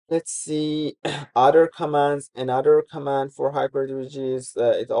Let's see other commands. Another command for HyperDbg is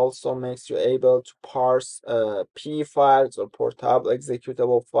it also makes you able to parse P files or portable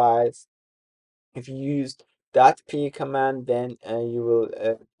executable files. If you use .p command, then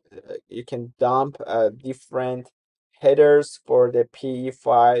you can dump different headers for the P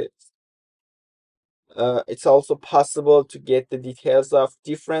files. It's also possible to get the details of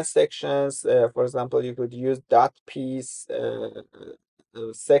different sections. For example, you could use .piece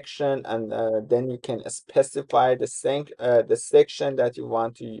section, and then you can specify the section that you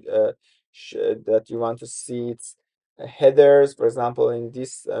want to see its headers. For example, in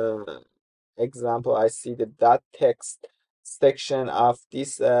this example, I see the .text section of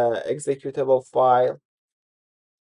this executable file.